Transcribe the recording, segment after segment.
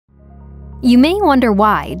You may wonder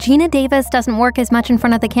why Geena Davis doesn't work as much in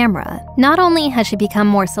front of the camera. Not only has she become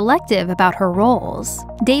more selective about her roles,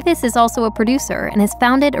 Davis is also a producer and has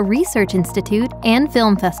founded a research institute and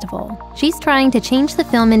film festival. She's trying to change the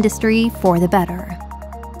film industry for the better.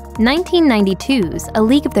 1992's A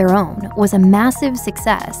League of Their Own was a massive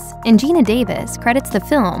success, and Geena Davis credits the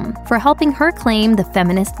film for helping her claim the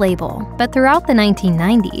feminist label. But throughout the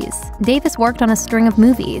 1990s, Davis worked on a string of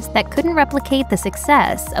movies that couldn't replicate the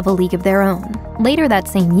success of A League of Their Own. Later that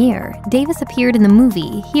same year, Davis appeared in the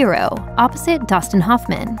movie Hero, opposite Dustin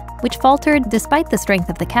Hoffman, which faltered despite the strength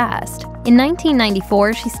of the cast. In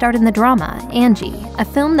 1994, she starred in the drama Angie, a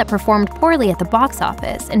film that performed poorly at the box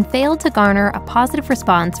office and failed to garner a positive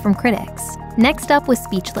response from critics. Next up was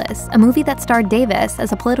Speechless, a movie that starred Davis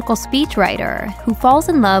as a political speechwriter who falls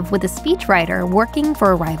in love with a speechwriter working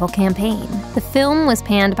for a rival campaign. The film was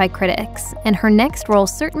panned by critics, and her next role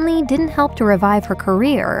certainly didn't help to revive her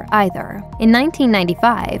career either. In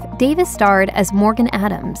 1995, Davis starred as Morgan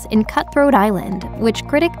Adams in Cutthroat Island, which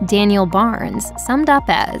critic Daniel Barnes summed up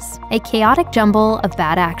as a chaotic jumble of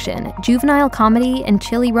bad action, juvenile comedy, and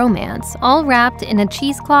chilly romance, all wrapped in a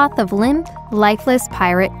cheesecloth of limp, lifeless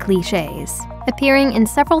pirate cliches. Appearing in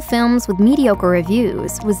several films with mediocre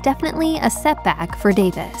reviews was definitely a setback for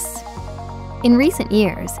Davis. In recent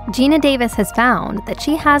years, Geena Davis has found that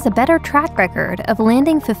she has a better track record of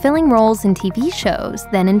landing fulfilling roles in TV shows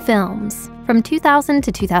than in films. From 2000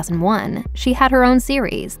 to 2001, she had her own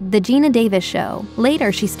series, The Geena Davis Show.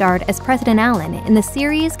 Later, she starred as President Allen in the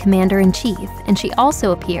series Commander-in-Chief, and she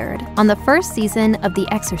also appeared on the first season of The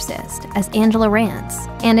Exorcist as Angela Rance.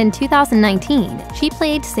 And in 2019, she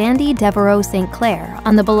played Sandy Devereaux St. Clair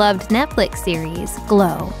on the beloved Netflix series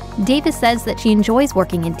Glow. Davis says that she enjoys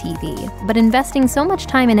working in TV, but investing so much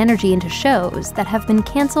time and energy into shows that have been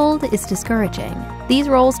canceled is discouraging. These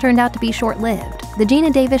roles turned out to be short-lived. The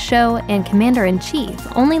Geena Davis Show and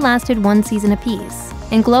Commander-in-Chief only lasted one season apiece,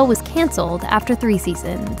 and Glow was canceled after 3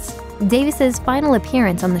 seasons. Davis's final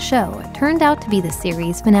appearance on the show turned out to be the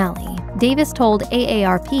series finale. Davis told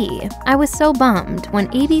AARP, "I was so bummed when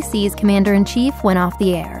ABC's Commander-in-Chief went off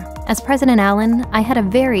the air. As President Allen, I had a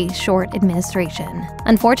very short administration.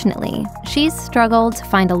 Unfortunately, she's struggled to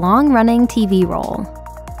find a long-running TV role."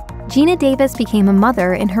 Geena Davis became a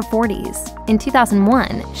mother in her 40s. In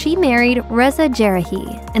 2001, she married Reza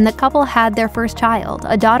Jarahi, and the couple had their first child,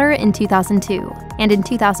 a daughter, in 2002. And in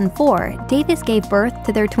 2004, Davis gave birth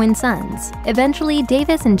to their twin sons. Eventually,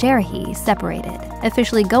 Davis and Jarahi separated,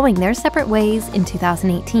 officially going their separate ways in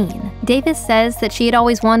 2018. Davis says that she had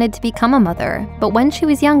always wanted to become a mother, but when she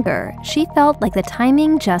was younger, she felt like the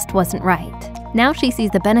timing just wasn't right. Now she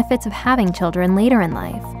sees the benefits of having children later in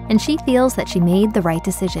life, and she feels that she made the right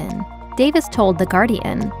decision. Davis told The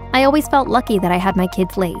Guardian, "I always felt lucky that I had my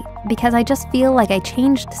kids late, because I just feel like I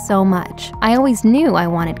changed so much. I always knew I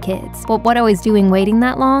wanted kids, but what I was doing waiting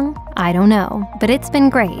that long? I don't know. But it's been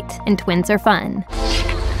great, and twins are fun."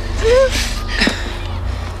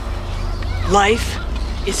 Life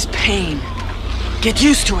is pain. Get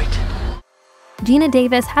used to it. Geena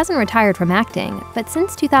Davis hasn't retired from acting, but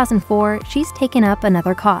since 2004, she's taken up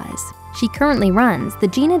another cause. She currently runs the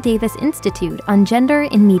Geena Davis Institute on Gender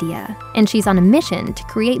in Media, and she's on a mission to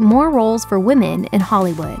create more roles for women in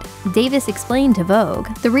Hollywood. Davis explained to Vogue,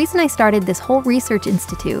 "The reason I started this whole research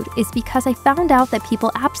institute is because I found out that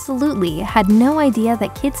people absolutely had no idea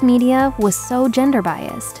that kids' media was so gender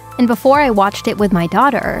biased. And before I watched it with my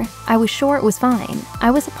daughter, I was sure it was fine.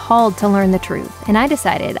 I was appalled to learn the truth, and I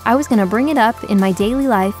decided I was going to bring it up in my daily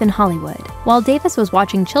life in Hollywood." While Davis was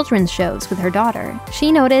watching children's shows with her daughter,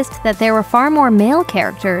 she noticed that there were far more male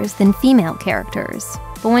characters than female characters.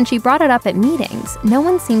 But when she brought it up at meetings, no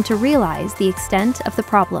one seemed to realize the extent of the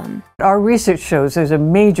problem. Our research shows there's a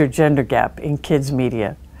major gender gap in kids'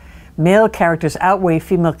 media. Male characters outweigh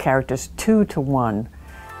female characters 2 to 1.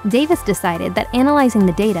 Davis decided that analyzing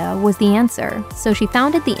the data was the answer, so she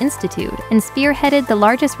founded the Institute and spearheaded the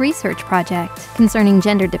largest research project concerning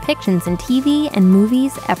gender depictions in TV and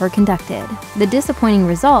movies ever conducted. The disappointing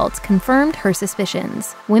results confirmed her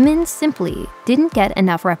suspicions. Women simply didn't get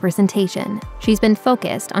enough representation. She's been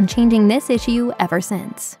focused on changing this issue ever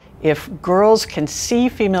since. If girls can see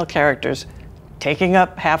female characters taking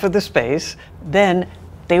up half of the space, then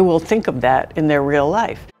they will think of that in their real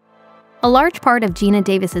life. A large part of Geena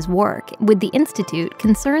Davis's work with the Institute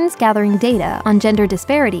concerns gathering data on gender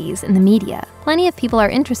disparities in the media. Plenty of people are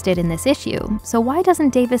interested in this issue, so why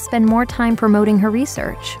doesn't Davis spend more time promoting her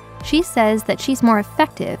research? She says that she's more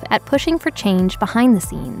effective at pushing for change behind the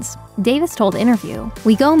scenes. Davis told Interview,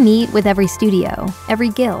 "We go meet with every studio, every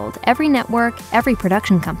guild, every network, every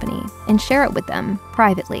production company, and share it with them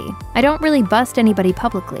privately. I don't really bust anybody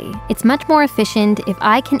publicly. It's much more efficient if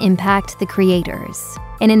I can impact the creators."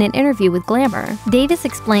 And in an interview with Glamour, Davis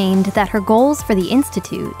explained that her goals for the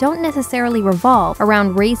Institute don't necessarily revolve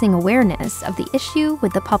around raising awareness of the issue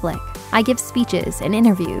with the public. "I give speeches and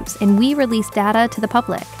interviews, and we release data to the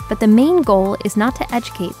public, but the main goal is not to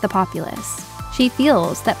educate the populace." She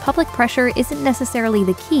feels that public pressure isn't necessarily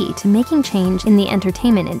the key to making change in the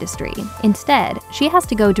entertainment industry. Instead, she has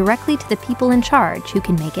to go directly to the people in charge who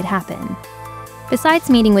can make it happen. Besides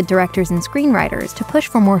meeting with directors and screenwriters to push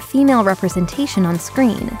for more female representation on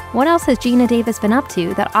screen, what else has Geena Davis been up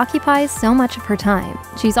to that occupies so much of her time?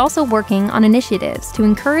 She's also working on initiatives to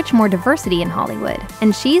encourage more diversity in Hollywood,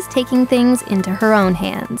 and she's taking things into her own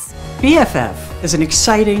hands. BFF is an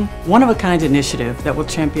exciting, one-of-a-kind initiative that will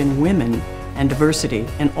champion women and diversity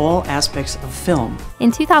in all aspects of film.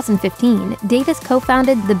 In 2015, Davis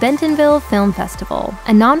co-founded the Bentonville Film Festival,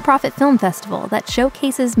 a nonprofit film festival that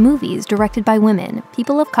showcases movies directed by women,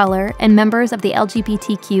 people of color, and members of the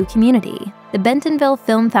LGBTQ community. The Bentonville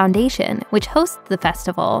Film Foundation, which hosts the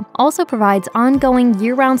festival, also provides ongoing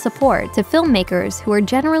year-round support to filmmakers who are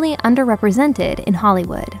generally underrepresented in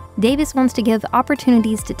Hollywood. Davis wants to give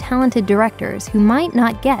opportunities to talented directors who might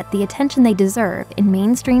not get the attention they deserve in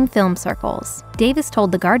mainstream film circles. Davis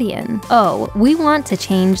told The Guardian, "Oh, we want to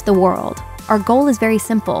change the world. Our goal is very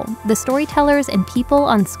simple. The storytellers and people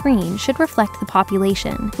on screen should reflect the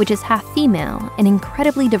population, which is half female and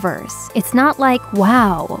incredibly diverse. It's not like,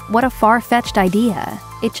 wow, what a far-fetched idea.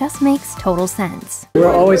 It just makes total sense."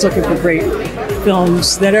 We're always looking for great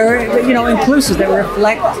films that are, inclusive, that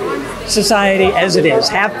reflect society as it is,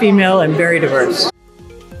 half female and very diverse.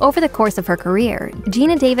 Over the course of her career,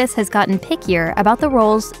 Geena Davis has gotten pickier about the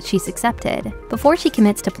roles she's accepted. Before she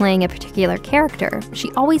commits to playing a particular character,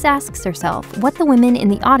 she always asks herself what the women in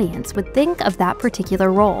the audience would think of that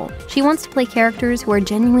particular role. She wants to play characters who are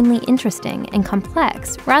genuinely interesting and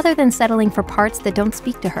complex, rather than settling for parts that don't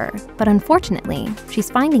speak to her. But unfortunately, she's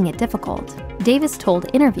finding it difficult. Davis told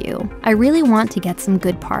Interview, "I really want to get some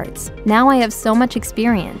good parts. Now I have so much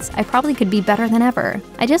experience, I probably could be better than ever.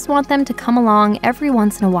 I just want them to come along every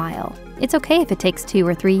once in a while. It's okay if it takes 2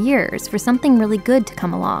 or 3 years for something really good to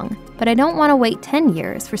come along, but I don't want to wait 10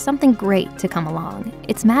 years for something great to come along.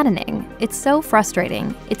 It's maddening. It's so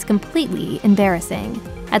frustrating. It's completely embarrassing."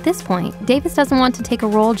 At this point, Davis doesn't want to take a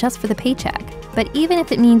role just for the paycheck, but even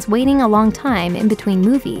if it means waiting a long time in between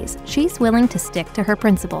movies, she's willing to stick to her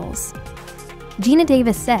principles. Geena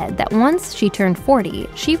Davis said that once she turned 40,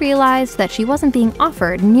 she realized that she wasn't being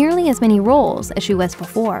offered nearly as many roles as she was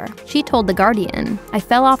before. She told The Guardian, "I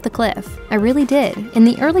fell off the cliff. I really did. In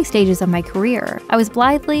the early stages of my career, I was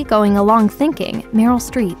blithely going along thinking, Meryl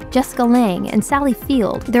Streep, Jessica Lange, and Sally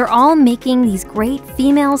Field, they're all making these great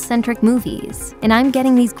female-centric movies, and I'm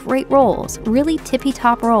getting these great roles, really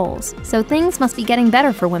tippy-top roles, so things must be getting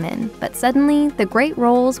better for women. But suddenly, the great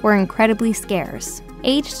roles were incredibly scarce."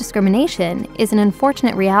 Age discrimination is an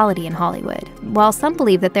unfortunate reality in Hollywood. While some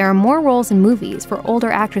believe that there are more roles in movies for older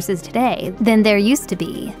actresses today than there used to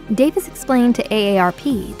be, Davis explained to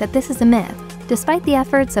AARP that this is a myth. Despite the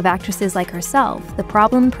efforts of actresses like herself, the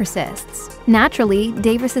problem persists. Naturally,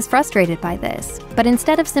 Davis is frustrated by this, but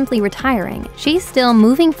instead of simply retiring, she's still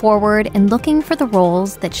moving forward and looking for the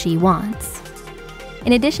roles that she wants.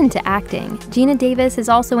 In addition to acting, Geena Davis is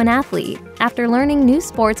also an athlete. After learning new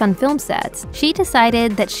sports on film sets, she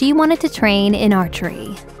decided that she wanted to train in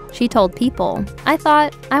archery. She told People, "I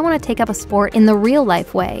thought, I want to take up a sport in the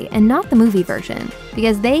real-life way and not the movie version,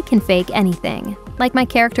 because they can fake anything. Like my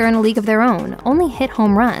character in A League of Their Own, only hit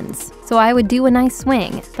home runs. So I would do a nice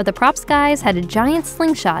swing, but the props guys had a giant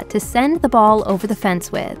slingshot to send the ball over the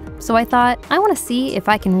fence with. So I thought, I want to see if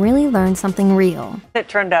I can really learn something real." It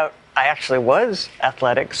turned out I actually was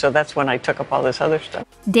athletic, so that's when I took up all this other stuff.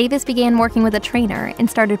 Davis began working with a trainer and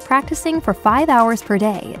started practicing for 5 hours per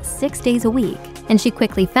day, 6 days a week. And she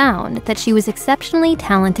quickly found that she was exceptionally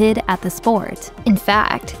talented at the sport. In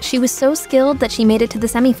fact, she was so skilled that she made it to the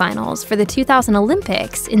semifinals for the 2000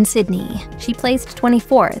 Olympics in Sydney. She placed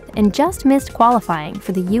 24th and just missed qualifying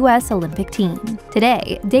for the US Olympic team.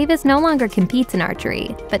 Today, Davis no longer competes in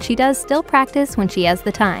archery, but she does still practice when she has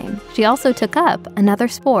the time. She also took up another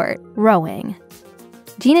sport, rowing.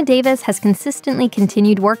 Geena Davis has consistently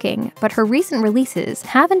continued working, but her recent releases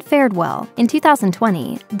haven't fared well. In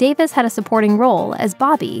 2020, Davis had a supporting role as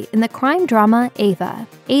Bobby in the crime drama Ava.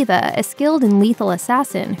 Ava, a skilled and lethal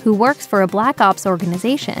assassin who works for a black ops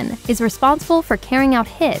organization, is responsible for carrying out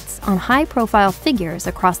hits on high-profile figures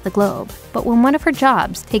across the globe. But when one of her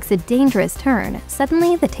jobs takes a dangerous turn,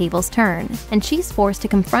 suddenly the tables turn, and she's forced to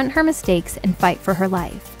confront her mistakes and fight for her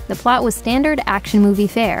life. The plot was standard action movie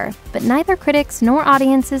fare, but neither critics nor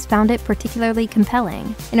audiences found it particularly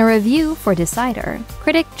compelling. In a review for Decider,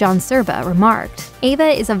 critic John Serba remarked, "Ava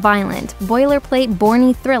is a violent, boilerplate,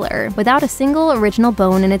 borny thriller without a single original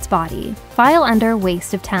bone in its body. File under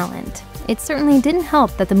waste of talent." It certainly didn't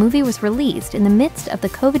help that the movie was released in the midst of the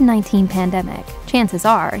COVID-19 pandemic. Chances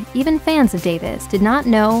are, even fans of Davis did not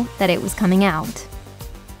know that it was coming out.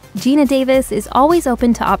 Geena Davis is always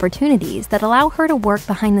open to opportunities that allow her to work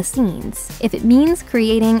behind the scenes, if it means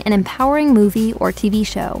creating an empowering movie or TV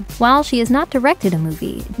show. While she has not directed a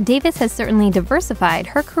movie, Davis has certainly diversified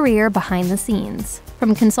her career behind the scenes.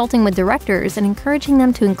 From consulting with directors and encouraging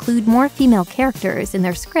them to include more female characters in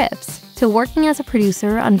their scripts, to working as a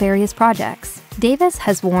producer on various projects, Davis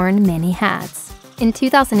has worn many hats. In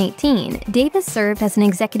 2018, Davis served as an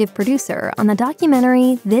executive producer on the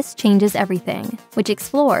documentary This Changes Everything, which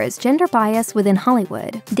explores gender bias within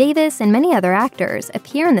Hollywood. Davis and many other actors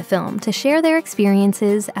appear in the film to share their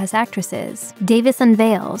experiences as actresses. Davis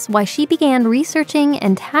unveils why she began researching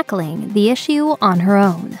and tackling the issue on her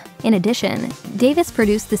own. In addition, Davis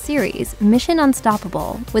produced the series Mission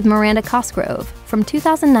Unstoppable with Miranda Cosgrove from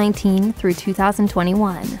 2019 through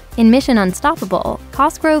 2021. In Mission Unstoppable,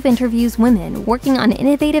 Cosgrove interviews women working on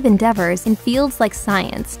innovative endeavors in fields like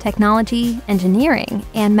science, technology, engineering,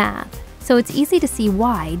 and math. So it's easy to see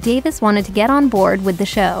why Davis wanted to get on board with the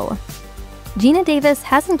show. Geena Davis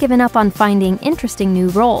hasn't given up on finding interesting new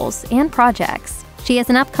roles and projects. She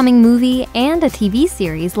has an upcoming movie and a TV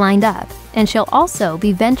series lined up, and she'll also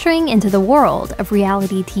be venturing into the world of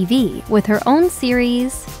reality TV with her own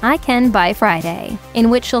series, I Can by Friday,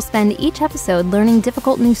 in which she'll spend each episode learning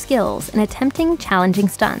difficult new skills and attempting challenging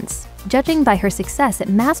stunts. Judging by her success at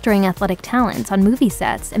mastering athletic talents on movie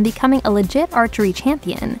sets and becoming a legit archery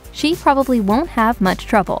champion, she probably won't have much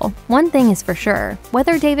trouble. One thing is for sure,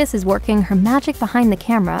 whether Davis is working her magic behind the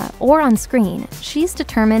camera or on screen, she's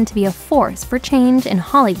determined to be a force for change in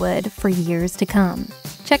Hollywood for years to come.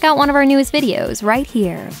 Check out one of our newest videos right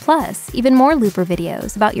here. Plus, even more Looper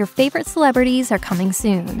videos about your favorite celebrities are coming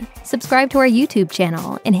soon. Subscribe to our YouTube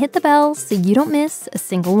channel and hit the bell so you don't miss a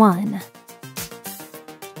single one.